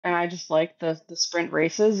And I just liked the sprint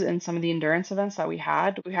races and some of the endurance events that we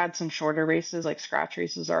had. We had some shorter races, like scratch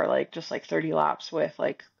races are like just like 30 laps with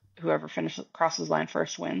like whoever finishes crosses line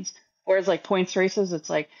first wins. Whereas like points races, it's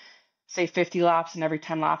like say 50 laps and every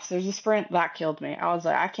 10 laps there's a sprint. That killed me. I was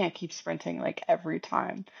like, I can't keep sprinting like every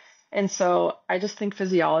time. And so I just think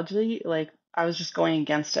physiologically, like I was just going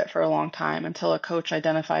against it for a long time until a coach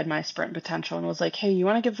identified my sprint potential and was like, hey, you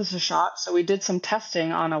want to give this a shot? So we did some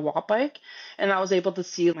testing on a watt bike and I was able to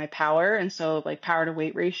see my power. And so, like, power to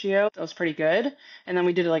weight ratio, that was pretty good. And then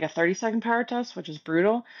we did like a 30-second power test, which is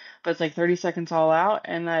brutal, but it's like 30 seconds all out.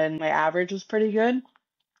 And then my average was pretty good.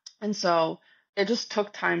 And so it just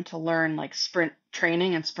took time to learn like sprint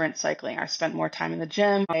training and sprint cycling. I spent more time in the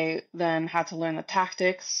gym. I then had to learn the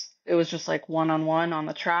tactics. It was just like one on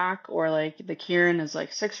the track, or like the Kieran is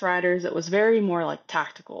like six riders. It was very more like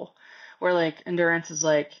tactical, where like endurance is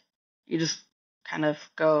like you just kind of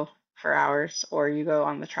go for hours or you go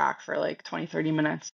on the track for like 20, 30 minutes.